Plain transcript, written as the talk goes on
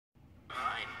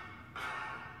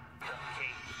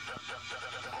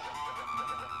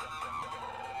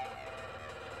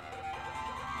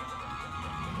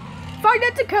right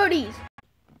into Cody's.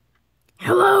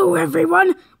 Hello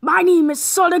everyone, my name is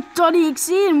SONIC.EXE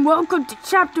and welcome to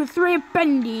Chapter 3 of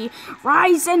Bendy,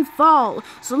 Rise and Fall.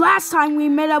 So last time we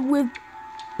met up with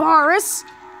Boris,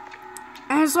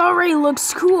 and it already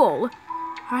looks cool.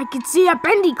 I can see a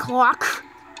Bendy clock.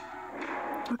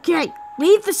 Okay,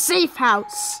 leave the safe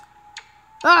house.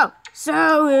 Oh,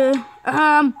 so,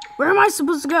 where am I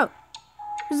supposed to go?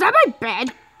 Is that my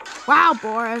bed? Wow,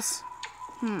 Boris.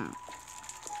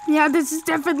 Yeah, this is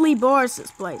definitely Boris's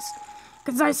place.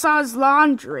 Because I saw his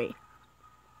laundry.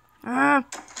 Can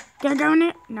I go in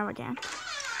it? No, I can't.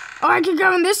 Oh, I can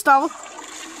go in this stall.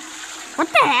 What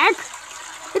the heck?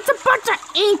 It's a bunch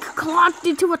of ink clogged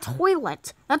into a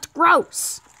toilet. That's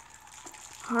gross.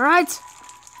 Alright.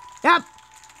 Yep.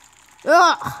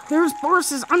 Ugh, there's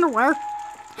Boris's underwear.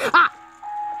 Ah!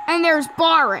 And there's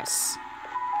Boris.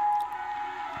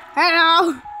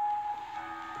 Hello.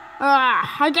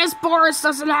 I guess Boris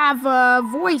doesn't have a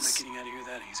voice. Getting out of here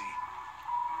that easy.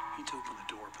 He to open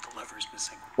the door, but the lever is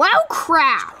missing. Well,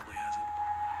 crap. Probably has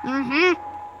it.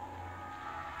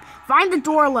 Find the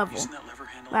door level. Using that lever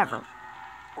handle. Lever.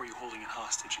 Or are you holding it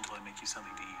hostage until I make you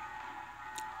something to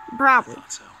eat? Probably. I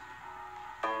thought so.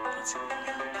 Let's see.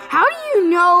 How do you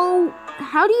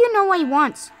know what he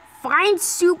wants? Find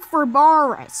soup for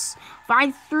Boris.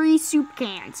 Find 3 soup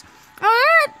cans.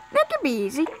 That could be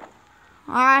easy.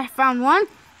 I found one.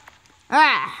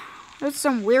 There's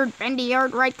some weird bendy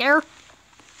yard right there.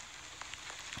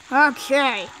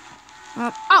 Okay.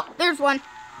 Oh, there's one.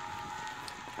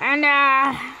 And,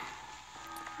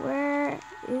 where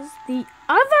is the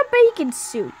other bacon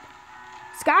soup?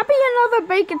 There's gotta be another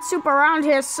bacon soup around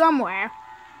here somewhere.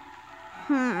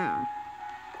 Well,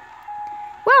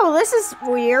 this is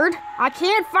weird. I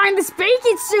can't find this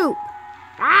bacon soup.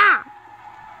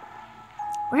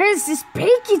 Where is this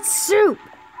bacon soup?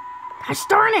 Gosh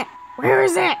darn it. Where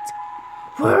is it?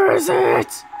 Where is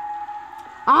it?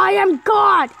 I am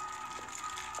God.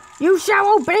 You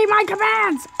shall obey my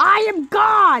commands. I am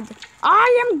God.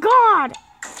 I am God.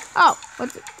 Oh,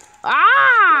 what's it?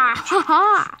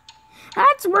 Haha.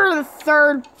 That's where the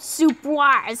 3rd soup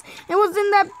was. It was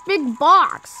in that big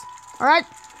box. All right.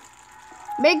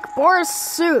 Make Boris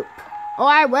soup. Oh,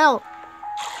 I will.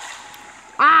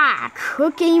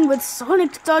 Cooking with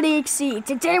SONIC.EXE.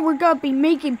 Today we're gonna be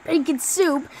making bacon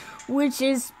soup, which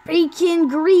is bacon,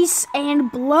 grease,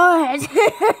 and blood.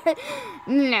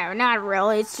 No, not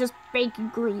really. It's just bacon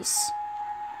grease.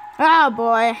 Oh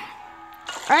boy.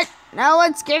 Alright, now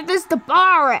let's give this to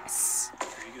Boris. There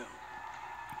you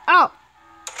go.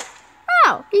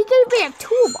 Oh, he gave me a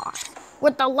toolbox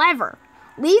with the lever.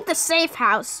 Leave the safe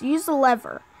house. Use the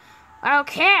lever.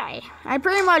 Okay, I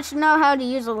pretty much know how to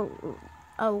use a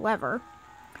lever.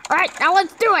 Alright, now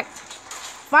let's do it.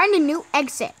 Find a new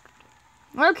exit.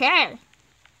 Okay.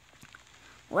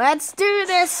 Let's do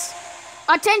this.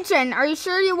 Attention, are you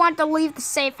sure you want to leave the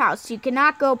safe house? You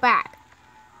cannot go back.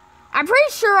 I'm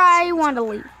pretty sure I want to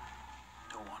leave.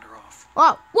 Don't wander off.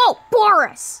 Oh, whoa,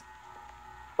 Boris.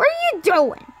 What are you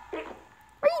doing? What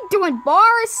are you doing,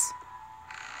 Boris?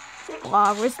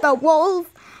 Boris the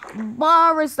wolf.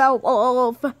 Boris the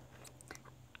wolf.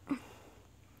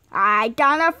 I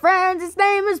got a friend, his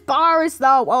name is Boris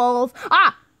the wolf.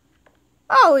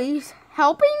 Oh, he's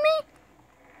helping me?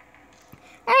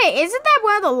 Hey, isn't that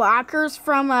one of the lockers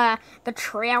from the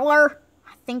trailer?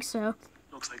 I think so.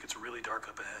 Looks like it's really dark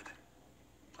up ahead.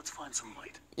 Let's find some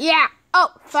light. Yeah.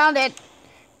 Oh, found it.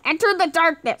 Enter the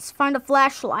darkness. Find a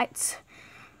flashlight.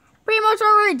 Pretty much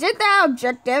already did that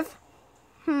objective.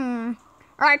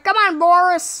 Alright, come on,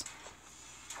 Boris.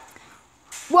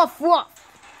 Woof, woof.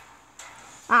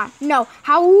 No.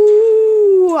 How?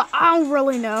 I don't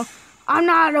really know. I'm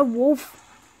not a wolf.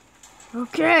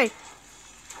 Okay.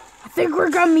 I think we're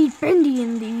gonna meet Bendy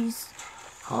in these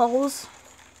halls.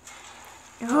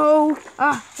 Oh,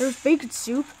 there's bacon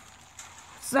soup.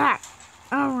 What's that?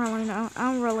 I don't really know.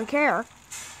 I don't really care.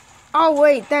 Oh,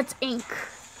 wait, that's ink.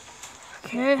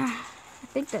 Okay, I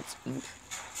think that's ink.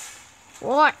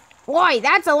 What? Boy,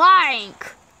 that's a lot of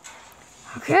ink.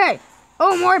 Okay.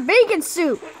 Oh, more bacon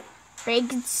soup.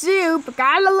 Bacon soup.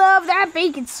 Gotta love that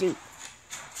bacon soup.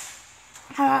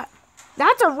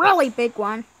 That's a really big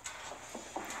one.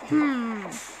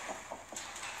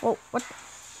 Oh, what?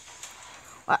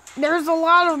 There's a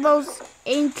lot of those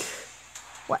ink.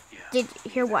 What? Did you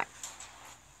hear what?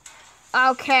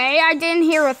 Okay, I didn't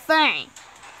hear a thing.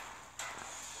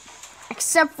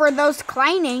 Except for those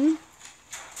cleaning.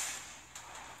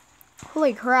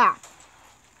 Holy crap.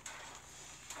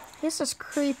 This is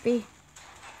creepy.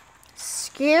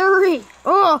 scary.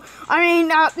 Oh, I mean,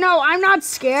 no, I'm not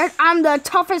scared. I'm the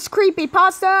toughest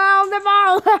creepypasta of them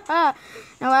all.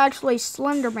 No, actually,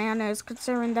 Slender Man is,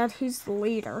 considering that he's the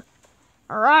leader.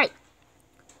 Alright.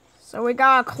 So we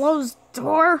got a closed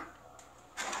door.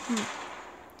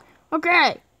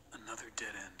 Okay. Another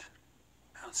dead end.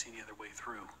 I don't see any other way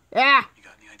through. Yeah. You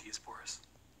got any ideas, Boris?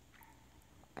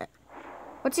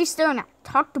 What's he staring at?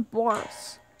 Talk to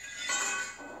Boris.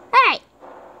 Hey!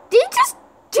 Did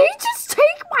you just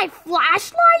take my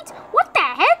flashlight? What the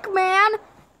heck, man?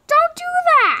 Don't do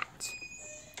that!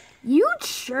 You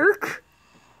jerk.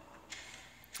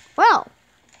 Well,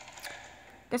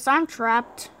 guess I'm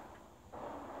trapped.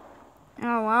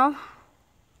 Oh well.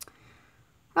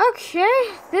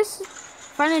 Okay,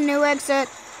 find a new exit.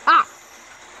 Ah!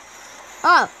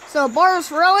 Oh, so Boris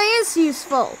really is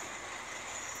useful.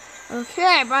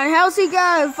 Okay, but how's he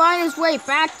gonna find his way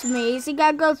back to me? Is he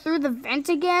gotta go through the vent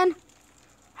again?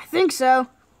 I think so.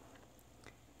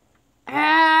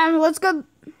 Let's go.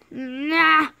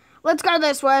 Nah, let's go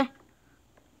this way.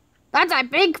 That's a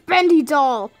big Bendy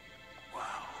doll. Wow,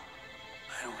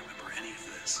 I don't remember any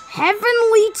of this.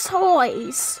 Heavenly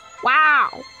toys.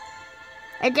 Wow.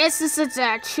 I guess this is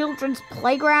a children's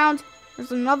playground.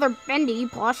 There's another Bendy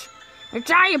plush. A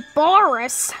giant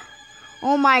Boris.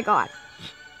 Oh my god.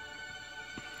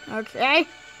 Okay.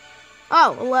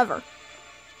 Oh, a lever.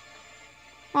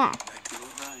 Huh. Back to the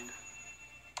grind.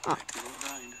 Oh. Back to the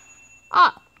grind.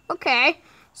 Oh, okay.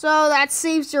 So that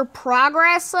saves your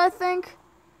progress, I think.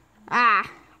 Ah,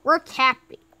 we're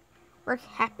happy. We're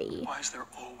happy. Why is there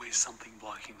always something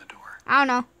blocking the door? I don't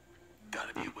know.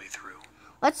 Gotta be a way through.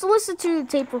 Let's listen to the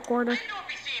tape recorder. I don't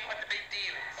be seeing what the big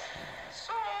deal is.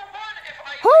 So what if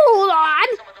I Hold on!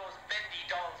 some of those Bendy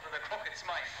dolls with a crooked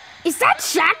smile? Is that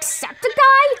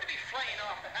Jacksepticeye? To be flying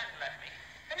off the handle at me.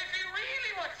 And if he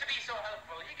really wants to be so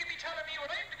helpful, he could be telling me what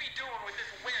I'm to be doing with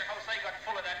this warehouse I got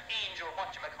full of that angel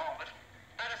whatchamacallit.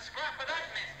 Not a scrap of that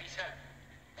mess himself.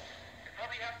 You'd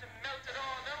probably have to melt it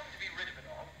all down to be rid of it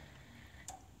all.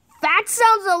 That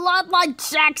sounds a lot like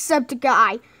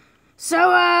Jacksepticeye. So,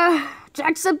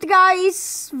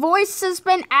 Jacksepticeye's voice has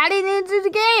been added into the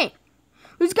game.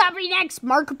 Who's got me next?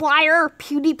 Markiplier,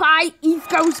 PewDiePie, ETH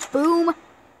Goes Boom?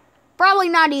 Probably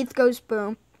not ETH Goes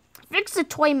Boom. Fix the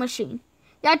toy machine.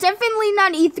 Yeah, definitely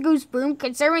not ETH Goes Boom,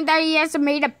 considering that he hasn't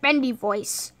made a Bendy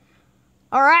voice.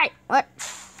 Alright, what?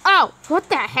 Oh, what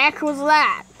the heck was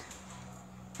that?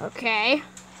 Okay.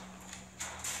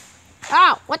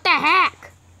 Oh, what the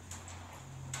heck?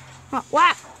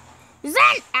 What? Is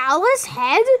that an Alice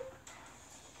head?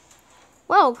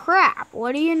 Well, crap.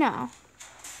 What do you know?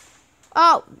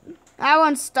 Oh, that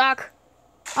one's stuck.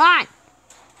 On.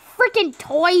 Freaking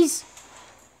toys.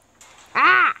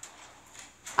 Ah.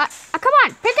 Come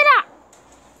on, pick it up.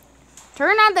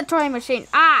 Turn on the toy machine.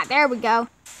 Ah, there we go.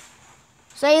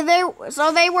 So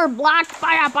they were blocked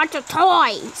by a bunch of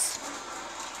toys.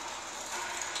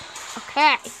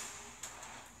 Okay.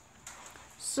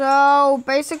 So,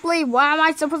 basically, what am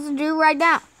I supposed to do right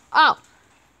now? Oh.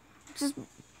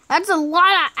 That's a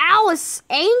lot of Alice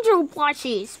Angel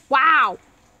plushies. Wow.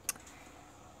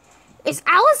 Is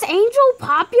Alice Angel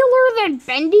popular than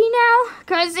Bendy now?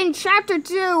 Because in Chapter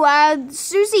 2,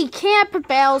 Susie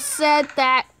Campbell said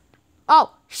that...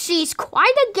 Oh, she's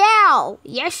quite a gal.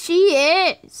 Yes, she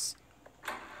is.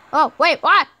 Oh, wait,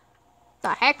 what? The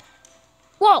heck?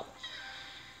 Whoa.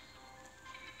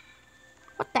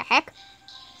 What the heck?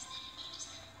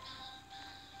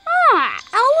 Ah,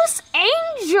 Alice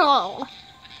Angel.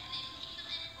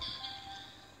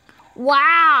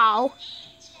 Wow.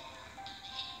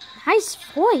 Nice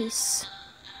voice.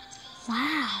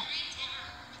 Wow.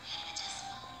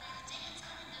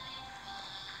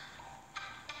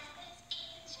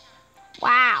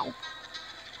 Wow.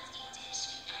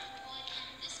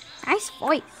 Nice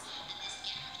voice.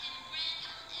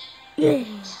 Yeah.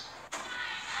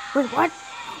 Wait, what?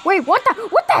 Wait, what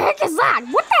the heck is that?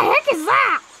 What the heck is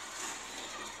that?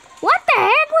 What the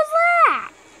heck was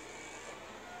that?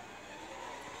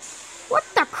 What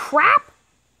the crap?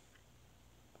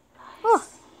 Oh.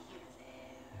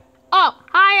 Oh,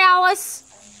 hi, Alice.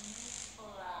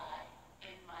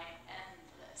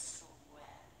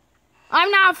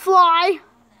 I'm not a fly.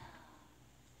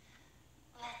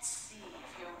 Let's see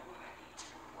if you're worthy to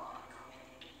walk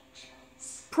with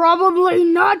angels. Probably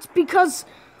not, because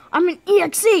I'm an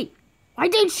EXE. Why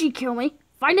did she kill me?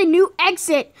 Find a new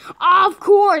exit. Of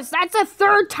course, that's the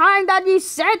third time that you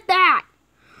said that.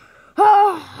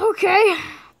 Oh, okay.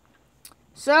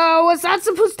 So, was that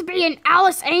supposed to be an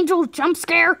Alice Angel jump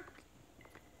scare?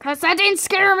 Because that didn't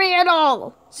scare me at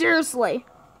all. Seriously.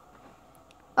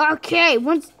 Okay,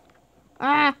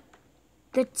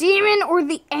 The demon or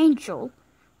the angel?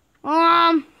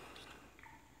 Let's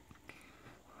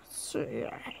see.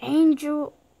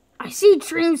 Angel. I see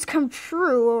dreams come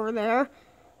true over there.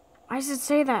 Why does it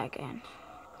say that again?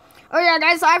 Oh yeah,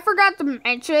 guys, I forgot to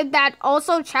mention that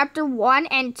also Chapter 1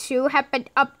 and 2 have been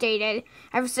updated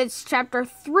ever since Chapter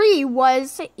 3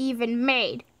 was even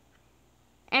made.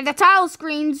 And the title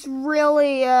screen's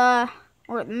really, or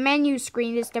the menu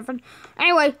screen is different.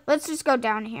 Anyway, let's just go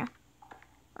down here.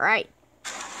 Alright.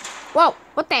 Whoa,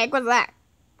 what the heck was that?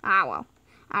 Ah, well,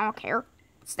 I don't care.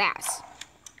 What's that?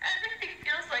 Everything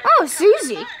feels like Oh, it's coming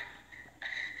Susie. apart.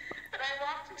 But I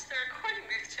walked into the recording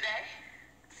booth today.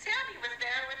 Sammy was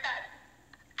there with that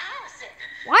Allison.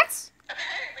 What?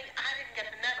 Apparently, I didn't get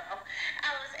the memo.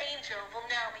 Alice Angel will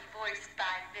now be voiced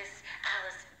by Miss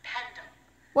Alice Pendle.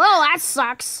 Well, that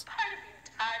sucks. Part of me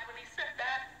died when he said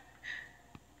that.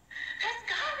 There's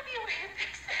gotta be a way to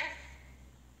fix this.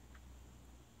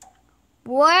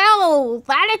 Well,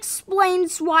 that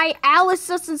explains why Alice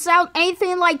doesn't sound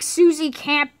anything like Susie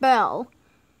Campbell.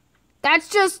 That's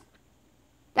just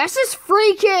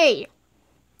freaky.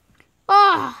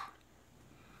 Oh,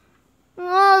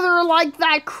 they're like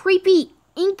that creepy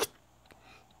ink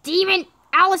demon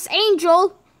Alice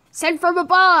Angel sent from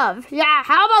above. Yeah,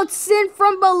 how about sent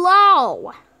from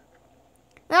below?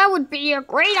 That would be a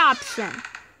great option.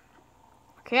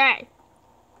 Okay.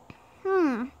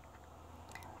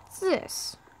 What's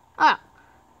this? Oh.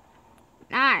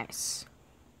 Nice.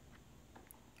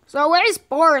 So where's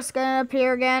Boris gonna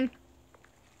appear again?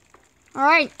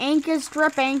 Alright, ink is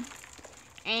dripping.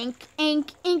 Ink,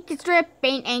 ink, ink is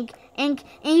dripping. Ink, ink,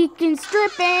 ink is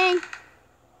dripping.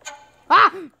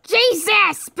 Ah!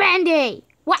 Jesus, Bendy!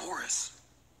 What? Boris!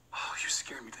 Oh, you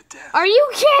scared me to death. Are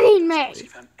you kidding me? Have you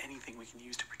found anything we can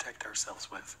use to protect ourselves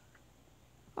with?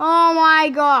 Oh my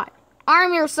god.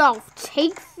 Arm yourself.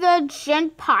 Take the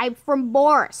gent pipe from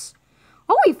Boris.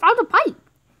 Oh, we found a pipe.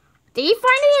 Did he find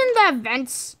it in the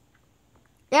vents?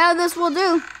 Yeah, this will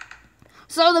do.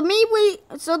 So the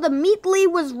Meatly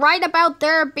was right about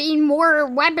there being more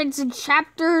weapons in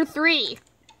Chapter 3.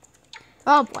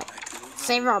 Oh boy.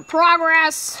 Save our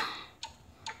progress.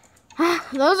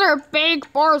 Those are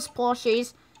big Boris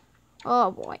plushies.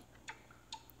 Oh boy.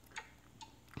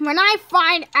 When I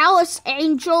find Alice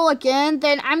Angel again,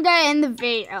 then I'm gonna end the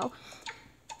video.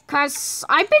 Cause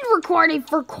I've been recording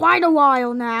for quite a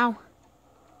while now.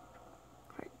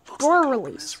 Looks Door like to open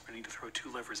release. this, we need to throw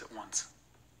 2 levers at once.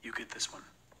 You get this one.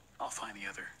 I'll find the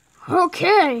other.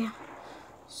 Okay.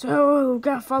 So,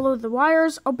 gotta follow the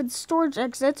wires, open storage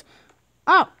exits.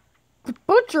 Oh, the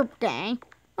butcher gang.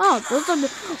 Oh, those are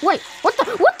the... Wait, what the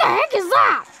heck is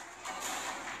that?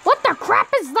 What the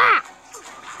crap is that?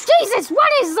 Jesus,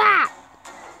 what is that?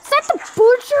 Is that the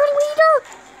butcher leader?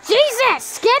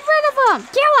 Jesus, get rid of him.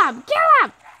 Kill him, kill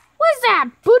him. What is that,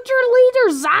 butcher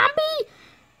leader zombie?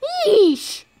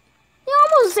 Yeesh. He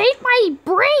almost ate my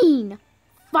brain.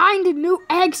 Find a new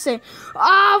exit.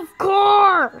 Of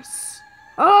course.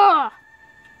 Ugh.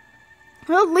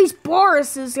 At least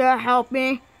Boris is gonna help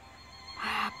me.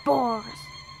 Boris.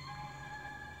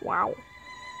 Wow.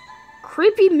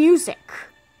 Creepy music.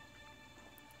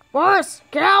 Boris,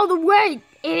 get out of the way,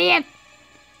 idiot.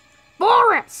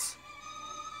 Boris.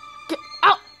 Get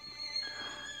out.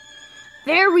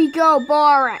 There we go,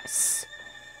 Boris.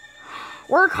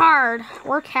 Work hard.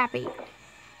 Work happy.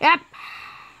 Yep.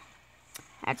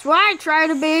 That's what I try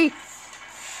to be.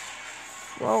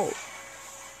 Whoa.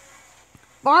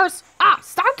 Boris.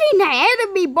 Stop getting ahead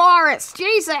of me, Boris.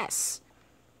 Jesus.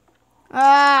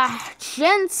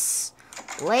 Gents.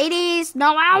 Ladies.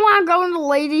 No, I don't want to go in the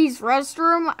ladies'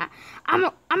 restroom. I'm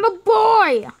a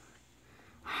boy.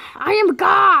 I am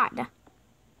God.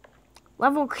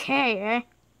 Level K, eh?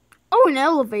 Oh, an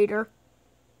elevator.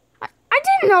 I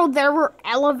didn't know there were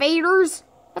elevators.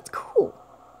 That's cool.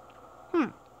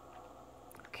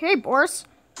 Okay, Boris.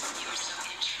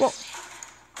 Whoa.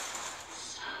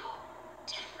 So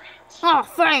different. Oh,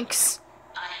 thanks.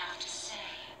 I have to say,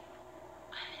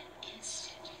 I'm an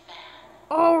instant fan.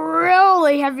 Oh,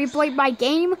 really? Have you played my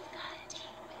game? Got a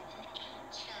date with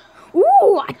an angel.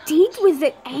 Ooh, a date with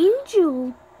an angel. Level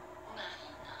 9.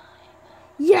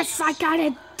 Yes, I got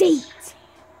a date.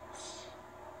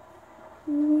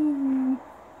 Ooh.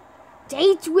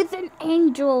 Date with an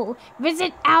angel.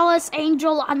 Visit Alice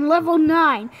Angel on level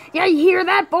 9. Yeah, you hear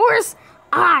that, Boris?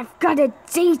 I've got a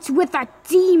date with a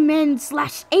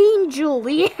demon/angel.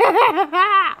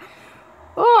 Yeah.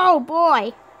 Oh,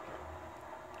 boy.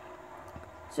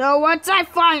 So once I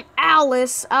find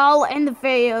Alice, I'll end the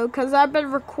video because I've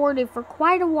been recording for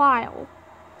quite a while.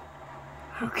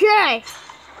 Okay.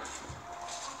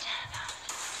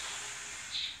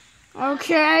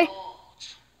 Okay. Old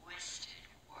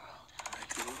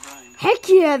Heck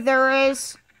yeah, there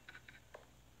is.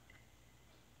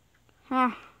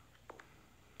 Huh.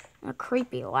 A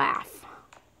creepy laugh.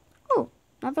 Oh,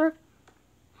 another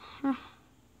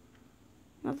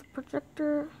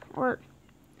projector or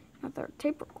another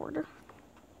tape recorder.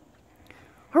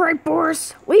 All right,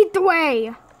 Boris, lead the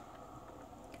way.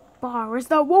 Boris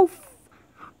the wolf.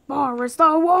 Boris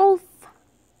the wolf.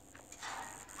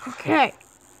 Okay.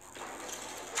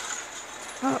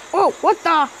 Oh, what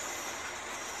the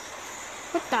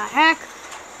heck?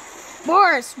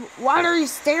 Boris, what are you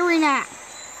staring at?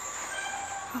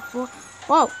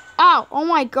 Whoa, oh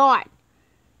my God.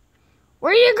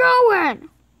 Where are you going?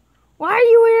 Why are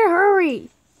you in a hurry?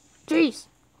 Jeez.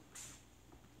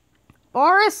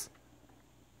 Boris?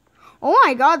 Oh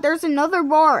my God, there's another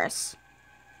Boris.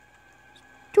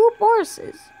 2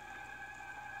 Borises.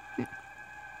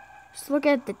 Just look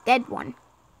at the dead one.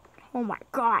 Oh my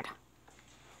God.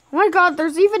 Oh my God,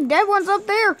 there's even dead ones up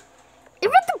there.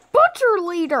 Even the butcher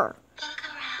leader. Look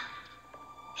around.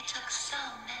 It took so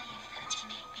many of them to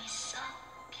make me so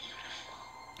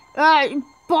beautiful.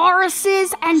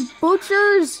 Borises and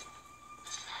butchers.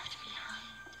 Was left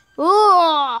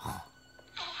behind. Ugh.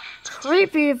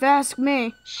 Creepy if you ask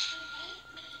me. She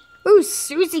hate me. Ooh,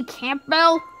 Susie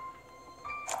Campbell.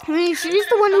 I mean, she's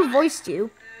the one who voiced you.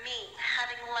 Me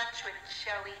having lunch with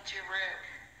Joey Drew.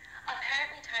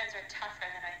 Apparently times are tougher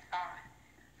than I thought.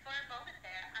 For a moment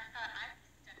there, I thought I'd be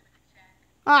stuck with a check.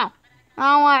 Oh,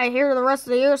 I don't want to hear the rest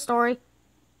of your story.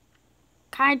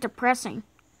 Kind of depressing.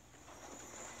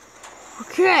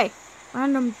 Okay,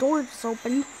 random door just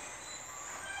opened.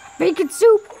 Bacon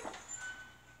soup.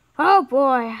 Oh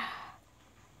boy.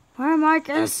 What am I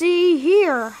gonna see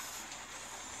here?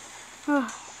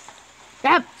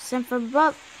 Yep, sent from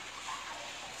above.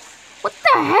 What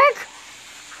the heck?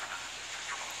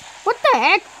 What the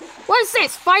heck? What is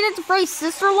this? Find at the Frey's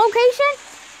sister location?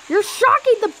 You're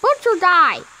shocking the butcher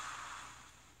guy.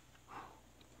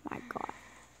 My God.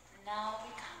 Now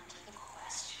we come to the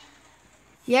question.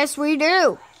 Yes, we do.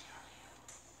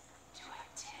 Do I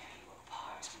tear you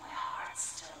apart? My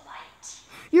heart's delight.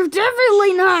 You're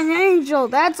definitely not an angel.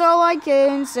 That's all I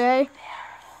can say.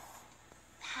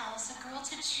 How's a girl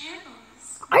to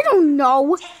choose? I don't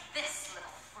know. Take this little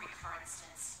freak, for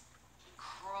instance. He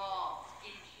crawled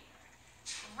in here,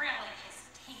 drilling his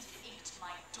tainted ink to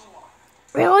my door.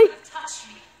 Really? He could have touched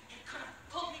me. He could have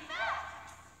pulled me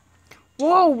back.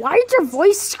 Whoa, why did your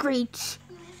voice screech?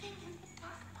 Living in the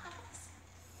dark puddles.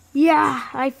 Yeah,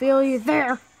 I feel you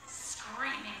there.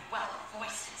 Screaming well of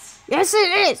voices. Yes, it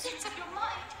is. Bits of your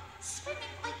mind. Swimming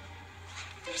like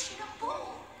fish in a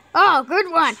bowl. Oh,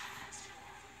 good one.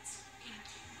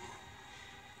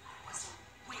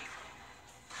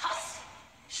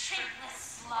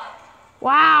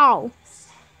 Wow.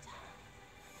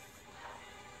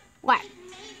 What? Made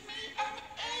me an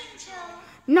angel.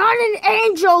 Not an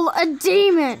angel, a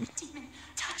demon. Demon,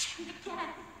 touch me again.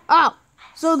 Oh,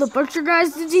 so the butcher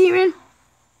guy's the demon?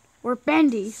 Or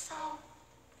Bendy? So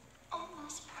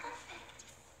almost perfect.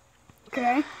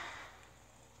 Okay.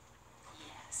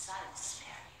 Yes, I will spare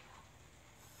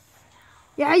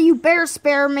you. Yeah, you better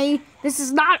spare me. This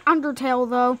is not Undertale,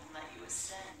 though. Let you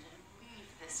ascend and leave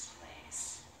this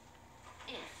place.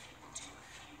 If you will do a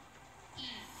few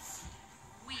easy,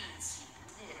 weensy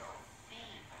little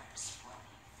favors for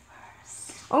me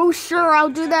first. Oh, sure, I'll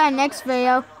do that next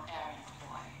video.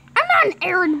 I'm not an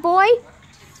errand boy.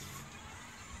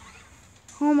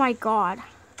 Oh my God.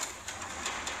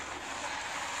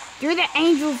 Do the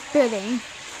angel's bidding.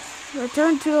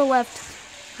 Return to the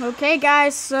left. Okay,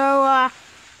 guys, so,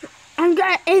 in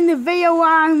the video,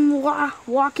 I'm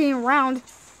walking around.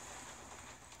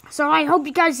 So I hope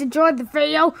you guys enjoyed the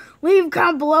video. Leave a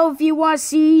comment below if you want to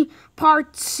see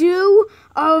part 2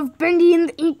 of Bendy and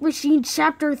the Ink Machine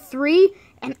Chapter 3.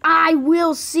 And I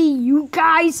will see you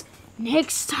guys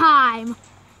next time.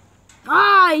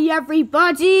 Bye,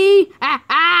 everybody.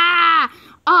 I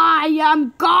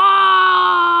am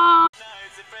gone.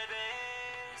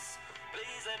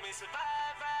 Please let me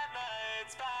survive 5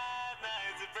 nights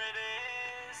at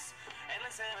Freddy's.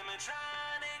 Endless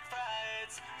animatronic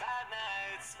fights, 5 nights.